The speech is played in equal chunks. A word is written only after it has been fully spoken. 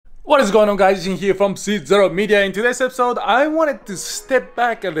What is going on, guys? Jin here from Zero Media. In today's episode, I wanted to step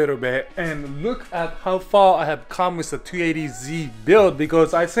back a little bit and look at how far I have come with the 280Z build,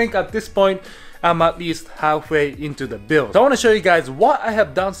 because I think at this point I'm at least halfway into the build. So I want to show you guys what I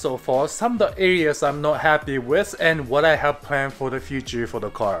have done so far, some of the areas I'm not happy with, and what I have planned for the future for the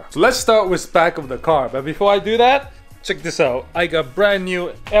car. So let's start with back of the car, but before I do that, check this out. I got brand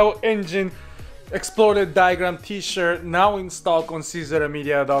new L engine exploded diagram t-shirt now in stock on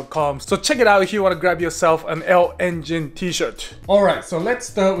czeromedia.com, so check it out if you want to grab yourself an L engine t-shirt. Alright, so let's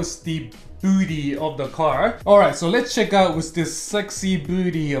start with the booty of the car. Alright, so let's check out with this sexy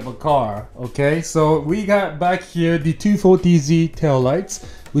booty of a car. Okay, so we got back here the 240Z taillights,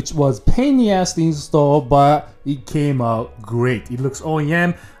 which was pain in the ass to install, but it came out great. It looks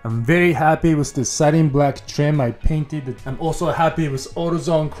OEM. I'm very happy with the satin black trim I painted. I'm also happy with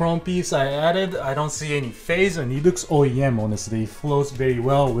AutoZone chrome piece I added. I don't see any phase and it looks OEM, honestly. It flows very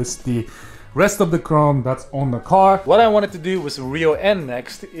well with the rest of the chrome that's on the car. What I wanted to do with the rear end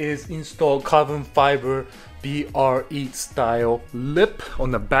next is install carbon fiber BRE style lip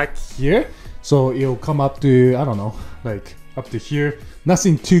on the back here. So it'll come up to, I don't know, like up to here.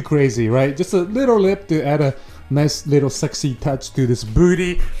 Nothing too crazy, right? Just a little lip to add a nice little sexy touch to this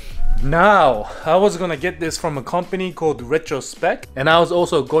booty. Now, I was gonna get this from a company called Retrospec, and I was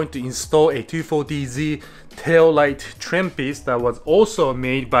also going to install a 240Z tail light trim piece that was also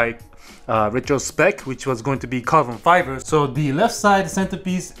made by Retrospec, which was going to be carbon fiber. So the left side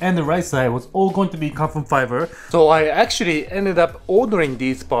centerpiece and the right side was all going to be carbon fiber. So I actually ended up ordering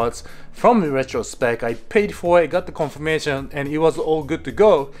these parts from Retrospec. I paid for it, got the confirmation, and it was all good to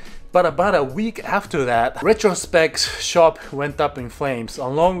go. But about a week after that, Retrospec's shop went up in flames,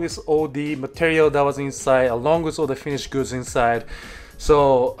 along with all the material that was inside, along with all the finished goods inside.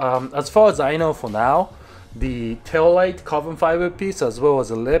 So as far as I know for now, the taillight carbon fiber piece, as well as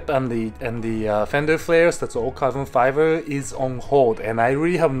the lip and the fender flares, that's all carbon fiber, is on hold, and I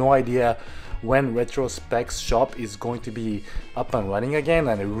really have no idea when Retrospec's shop is going to be up and running again.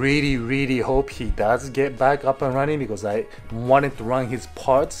 And I really hope he does get back up and running, because I wanted to run his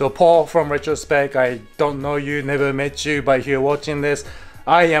parts. So Paul from Retrospec, I don't know you, never met you, but if you're watching this,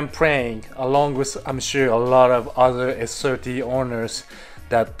 I am praying, along with I'm sure a lot of other S30 owners,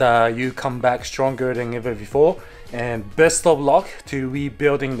 that you come back stronger than ever before, and best of luck to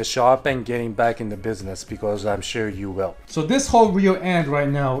rebuilding the shop and getting back in the business, because I'm sure you will. So this whole rear end right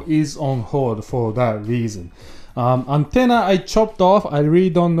now is on hold for that reason. Antenna I chopped off. I really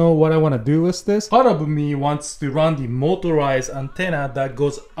don't know what I want to do with this. Part of me wants to run the motorized antenna that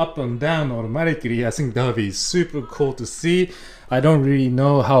goes up and down automatically. I think that would be super cool to see. I don't really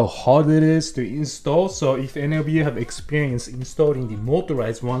know how hard it is to install, so if any of you have experience installing the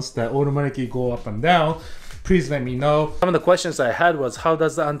motorized ones that automatically go up and down, please let me know. Some of the questions I had was, how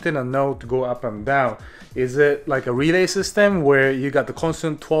does the antenna know to go up and down? Is it like a relay system where you got the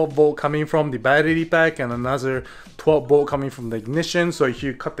constant 12 volt coming from the battery pack and another 12 volt coming from the ignition? So if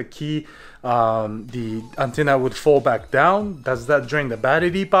you cut the key, the antenna would fall back down. Does that drain the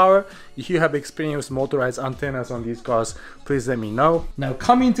battery power? If you have experience with motorized antennas on these cars, please let me know. Now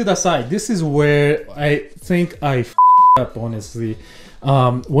coming to the side, this is where I think I up, honestly.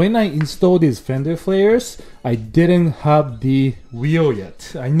 When I installed these fender flares, I didn't have the wheel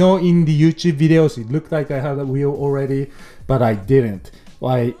yet. I know in the YouTube videos it looked like I had a wheel already, but I didn't.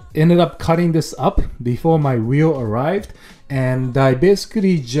 I ended up cutting this up before my wheel arrived, and I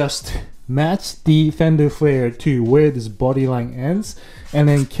basically just matched the fender flare to where this body line ends, and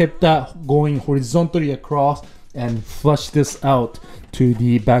then kept that going horizontally across and flushed this out to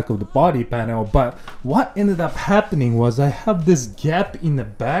the back of the body panel. But what ended up happening was I have this gap in the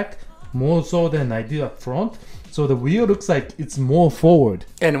back more so than I did up front, so the wheel looks like it's more forward.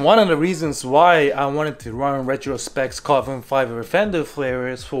 And one of the reasons why I wanted to run Retrospec's carbon fiber fender flare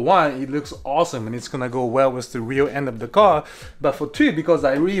is, for one, it looks awesome and it's gonna go well with the rear end of the car, but for two, because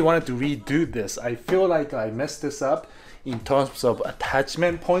I really wanted to redo this. I feel like I messed this up in terms of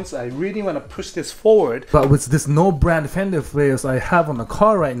attachment points. I really want to push this forward, but with this no brand fender flares I have on the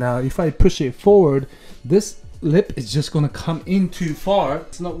car right now, if I push it forward, this lip is just going to come in too far.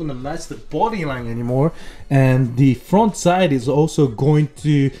 It's not going to match the body line anymore, and the front side is also going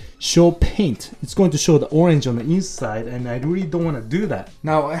to show paint. It's going to show the orange on the inside, and I really don't want to do that.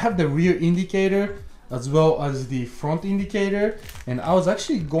 Now I have the rear indicator as well as the front indicator, and I was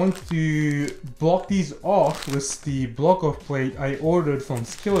actually going to block these off with the block-off plate I ordered from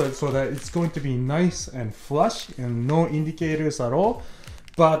Skillet, so that it's going to be nice and flush and no indicators at all.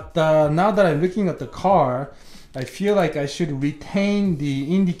 But now that I'm looking at the car, I feel like I should retain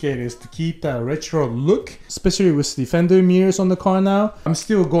the indicators to keep that retro look, especially with the fender mirrors on the car now. I'm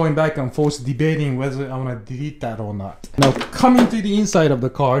still going back and forth debating whether I want to delete that or not. Now, coming to the inside of the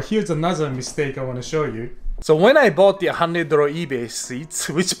car, here's another mistake I want to show you. So when I bought the $100 eBay seats,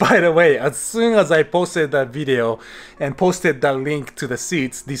 which by the way, as soon as I posted that video and posted that link to the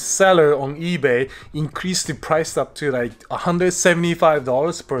seats, the seller on eBay increased the price up to like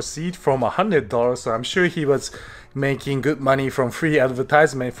 $175 per seat from $100. So I'm sure he was making good money from free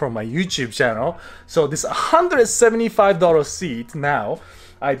advertisement from my YouTube channel. So this $175 seat now,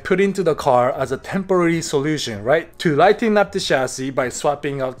 I put into the car as a temporary solution, right? To lighten up the chassis by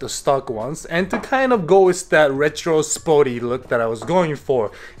swapping out the stock ones and to kind of go with that retro sporty look that I was going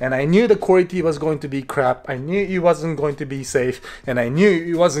for. And I knew the quality was going to be crap, I knew it wasn't going to be safe, and I knew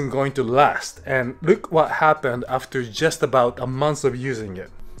it wasn't going to last. And look what happened after just about a month of using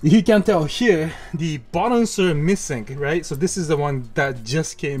it. You can tell here, the buttons are missing, right? So this is the one that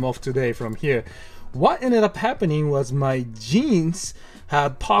just came off today from here. What ended up happening was my jeans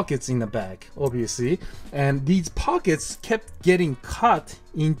had pockets in the back, obviously, and these pockets kept getting cut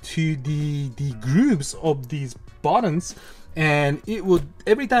into the grooves of these buttons, and it would,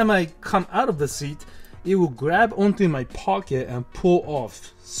 every time I come out of the seat, it will grab onto my pocket and pull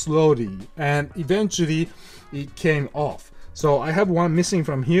off slowly, and eventually it came off. So I have one missing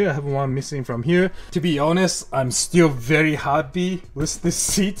from here, I have one missing from here. To be honest, I'm still very happy with this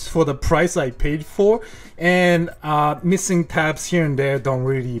seat for the price I paid for, and missing tabs here and there don't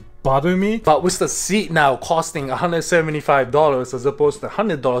really bother me. But with the seat now costing $175 as opposed to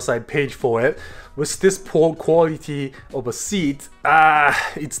 $100 I paid for it, with this poor quality of a seat,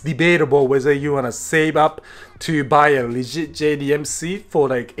 it's debatable whether you want to save up to buy a legit JDM seat for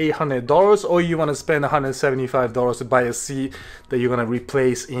like $800 or you want to spend $175 to buy a seat that you're going to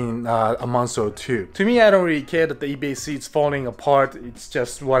replace in a month or two. To me, I don't really care that the eBay seat's falling apart. It's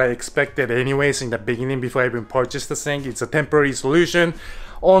just what I expected anyways in the beginning before I even purchased the thing. It's a temporary solution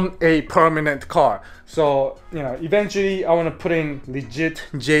on a permanent car. So, you know, eventually I want to put in legit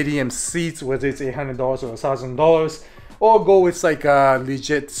JDM seats, whether it's $800 or $1,000, or go with like a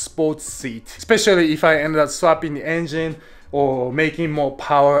legit sports seat, especially if I end up swapping the engine or making more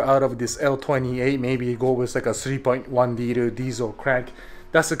power out of this L28. Maybe go with like a 3.1 liter diesel crank.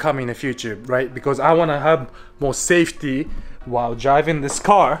 That's the coming in the future, right? Because I want to have more safety while driving this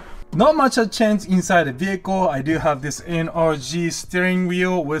car. Not much has changed inside the vehicle. I do have this NRG steering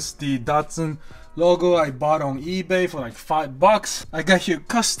wheel with the Datsun logo I bought on eBay for like $5. I got here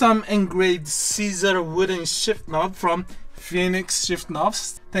custom engraved Caesar wooden shift knob from Phoenix Shift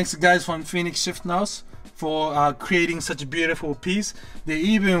Knobs. Thanks to guys from Phoenix Shift Knobs for creating such a beautiful piece. They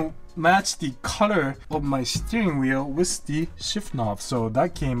even matched the color of my steering wheel with the shift knob, so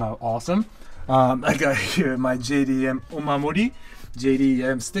that came out awesome. I got here my JDM Omamori,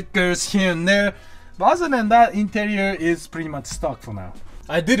 JDM stickers here and there, but other than that, interior is pretty much stock for now.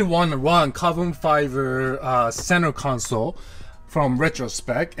 I did want to run carbon fiber center console from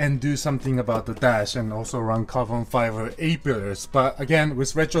retrospec and do something about the dash, and also run carbon fiber A-pillars, but again,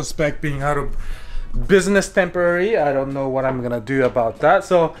 with retrospec being out of business temporary, I don't know what I'm gonna do about that.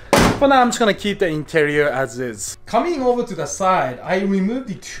 So for now, I'm just gonna keep the interior as is. Coming over to the side, I removed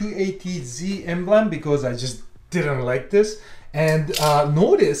the 280Z emblem because I just didn't like this, and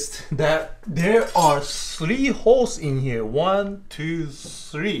noticed that there are 3 holes in here, 1, 2,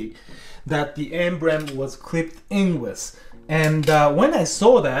 3, that the emblem was clipped in with. And when I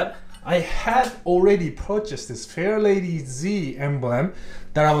saw that, I had already purchased this Fairlady Z emblem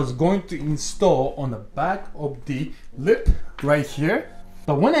that I was going to install on the back of the lip right here.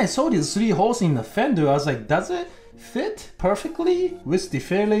 But when I saw these 3 holes in the fender, I was like, does it fit perfectly with the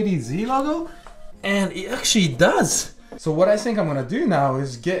Fairlady Z logo? And it actually does. So what I think I'm gonna do now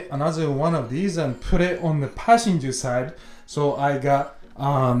is get another one of these and put it on the passenger side. So I got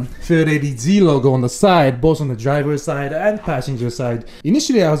Fairlady Z logo on the side, both on the driver's side and passenger side.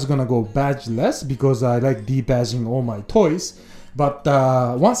 Initially I was gonna go badgeless because I like debadging all my toys, but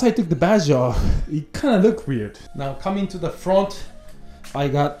once I took the badge off, it kind of looked weird. Now coming to the front, I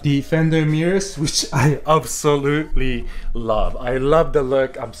got the Fender mirrors, which I absolutely love. I love the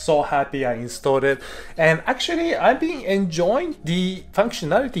look. I'm so happy I installed it. And actually, I've been enjoying the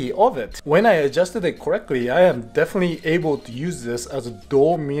functionality of it. When I adjusted it correctly, I am definitely able to use this as a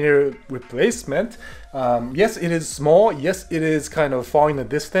door mirror replacement. Yes, it is small. Yes, it is kind of far in the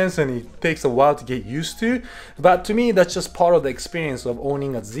distance and it takes a while to get used to. But to me, that's just part of the experience of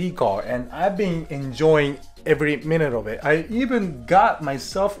owning a Z car. And I've been enjoying every minute of it. I even got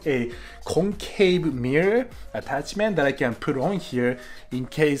myself a concave mirror attachment that I can put on here in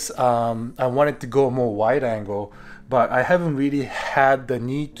case I wanted to go more wide angle, but I haven't really had the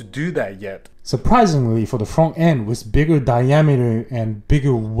need to do that yet. Surprisingly, for the front end with bigger diameter and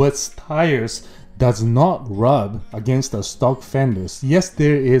bigger width tires, does not rub against the stock fenders. Yes,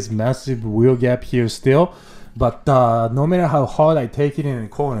 there is massive wheel gap here still, but no matter how hard I take it in the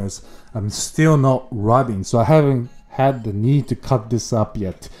corners, I'm still not rubbing, so I haven't had the need to cut this up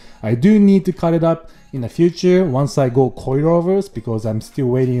yet. I do need to cut it up in the future once I go coilovers, because I'm still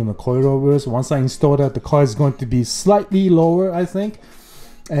waiting on the coilovers. Once I install that, the car is going to be slightly lower, I think.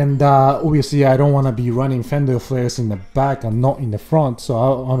 And obviously I don't want to be running fender flares in the back and not in the front, so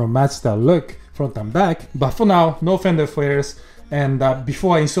I want to match that look front and back. But for now, no fender flares. And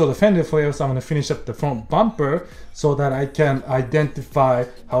before I install the fender flares, I'm going to finish up the front bumper so that I can identify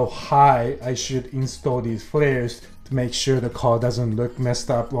how high I should install these flares to make sure the car doesn't look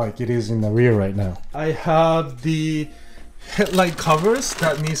messed up like it is in the rear right now. I have the headlight covers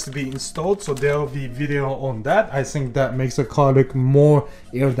that needs to be installed, so there will be video on that. I think that makes the car look more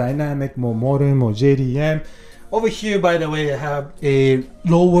aerodynamic, more modern, more JDM. Over here, by the way, I have a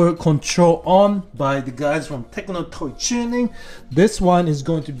lower control arm by the guys from Techno Toy Tuning. This one is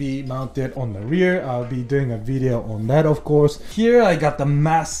going to be mounted on the rear. I'll be doing a video on that, of course. Here I got the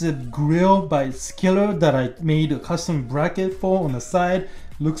massive grill by Skiller that I made a custom bracket for on the side.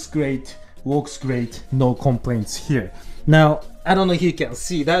 Looks great, works great, no complaints here. Now, I don't know if you can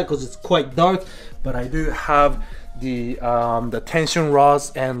see that because it's quite dark, but I do have the tension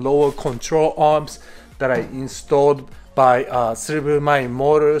rods and lower control arms that I installed by Silver Mine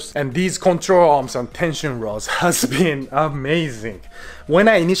Motors, and these control arms and tension rods has been amazing. When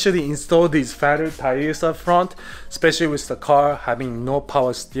I initially installed these fatter tires up front, especially with the car having no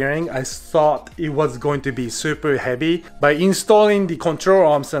power steering, I thought it was going to be super heavy. By installing the control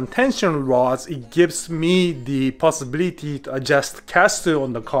arms and tension rods, it gives me the possibility to adjust caster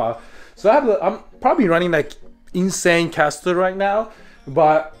on the car. So I'm probably running like insane caster right now.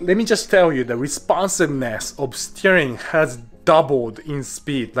 But let me just tell you, the responsiveness of steering has doubled in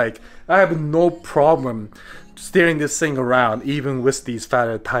speed. Like, I have no problem steering this thing around even with these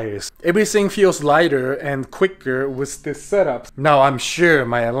fatter tires. Everything feels lighter and quicker with this setup. Now I'm sure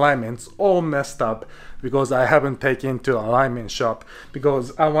my alignment's all messed up because I haven't taken to alignment shop,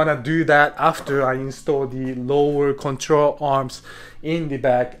 because I want to do that after I install the lower control arms in the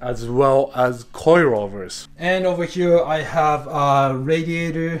back as well as coilovers. And over here I have a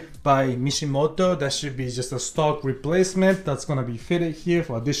radiator by Mishimoto that should be just a stock replacement that's gonna be fitted here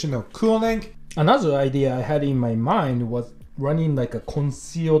for additional cooling. Another idea I had in my mind was running like a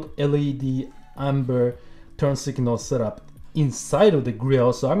concealed LED amber turn signal setup inside of the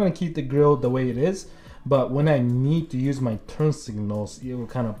grill. So I'm gonna keep the grill the way it is, but when I need to use my turn signals, it will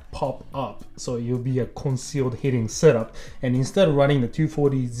kind of pop up, so it will be a concealed hitting setup. And instead of running the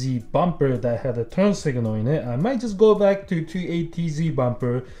 240Z bumper that had a turn signal in it, I might just go back to 280Z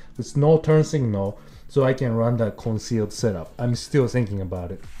bumper with no turn signal so I can run that concealed setup. I'm still thinking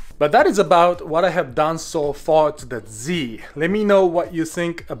about it. But that is about what I have done so far to the Z. Let me know what you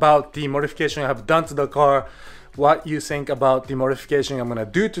think about the modification I have done to the car, what you think about the modification I'm gonna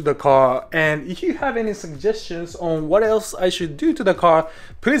do to the car, and if you have any suggestions on what else I should do to the car,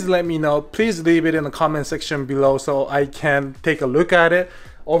 please let me know. Please leave it in the comment section below so I can take a look at it.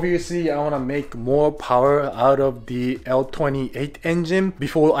 Obviously, I want to make more power out of the L28 engine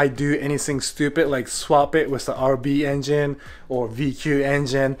before I do anything stupid like swap it with the RB engine or VQ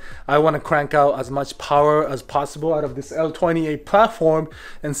engine. I want to crank out as much power as possible out of this L28 platform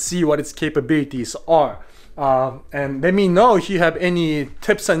and see what its capabilities are. And let me know if you have any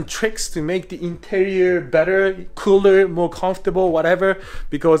tips and tricks to make the interior better, cooler, more comfortable, whatever,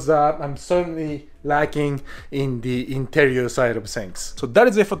 because I'm certainly lacking in the interior side of things. So that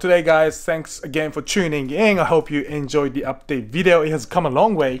is it for today, guys. Thanks again for tuning in. I hope you enjoyed the update video. It has come a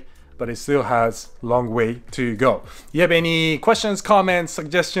long way, but it still has a long way to go. If you have any questions, comments,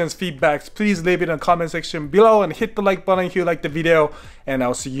 suggestions, feedbacks, please leave it in the comment section below and hit the like button if you like the video, and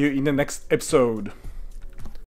I'll see you in the next episode.